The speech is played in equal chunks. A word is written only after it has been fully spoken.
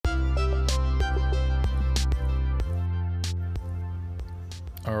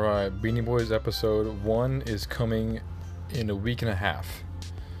All right, Beanie Boys episode 1 is coming in a week and a half.